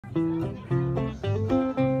You're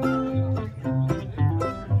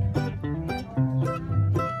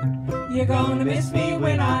gonna miss me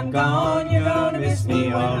when I'm gone. You're gonna miss me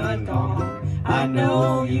when I'm gone. I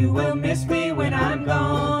know you will miss me when I'm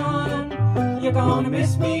gone. You're gonna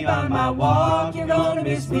miss me by my walk. You're gonna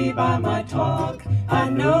miss me by my talk. I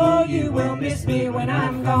know you will miss me when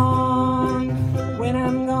I'm gone. When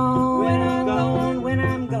I'm gone. When I'm gone. When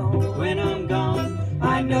I'm gone. When I'm gone.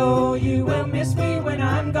 I know you will miss me when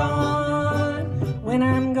I'm gone. When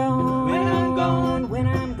I'm gone. When I'm gone. When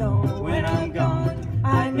I'm gone. When I'm gone.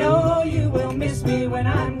 I know you will miss me when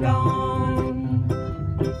I'm gone.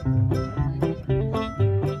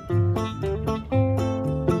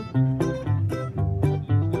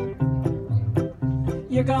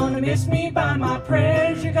 You're gonna miss me by my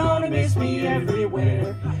prayers. You're gonna miss me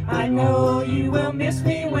everywhere. I know you will miss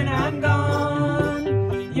me when I'm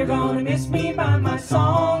gone. You're gonna miss me by my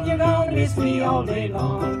song. You're gonna miss me all day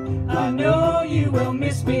long. I know you will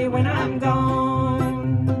miss me when I'm gone.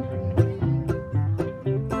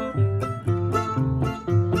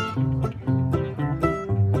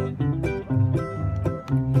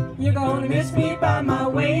 You're gonna miss me by my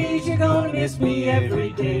ways. You're gonna miss me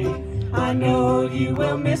every day. I know you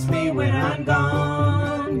will miss me when I'm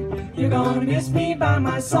gone. You're gonna miss me by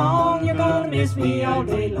my song. You're gonna miss me all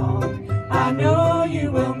day long. I know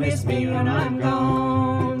you will miss me when I'm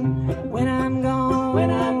gone. When I'm gone. When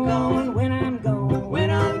I'm gone. When I'm gone. When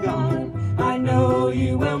I'm gone. I know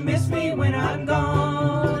you will miss me when I'm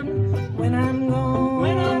gone. When I'm gone.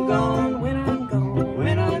 When I'm gone. When I'm gone.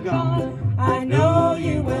 When I'm gone. I know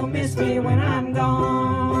you will miss me when I'm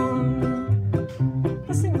gone.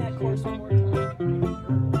 Let's sing that chorus one more time.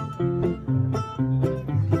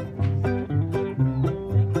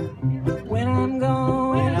 When I'm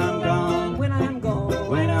gone. When I'm gone. When I'm gone.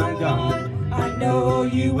 When I'm gone. I know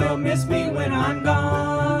you will miss me when I'm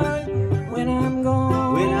gone. When I'm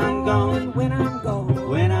gone. When I'm gone. When I'm gone.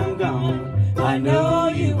 When I'm gone. I know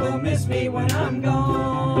you will miss me when I'm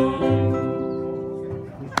gone.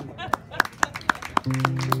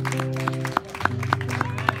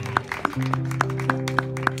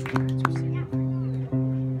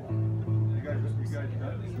 You guys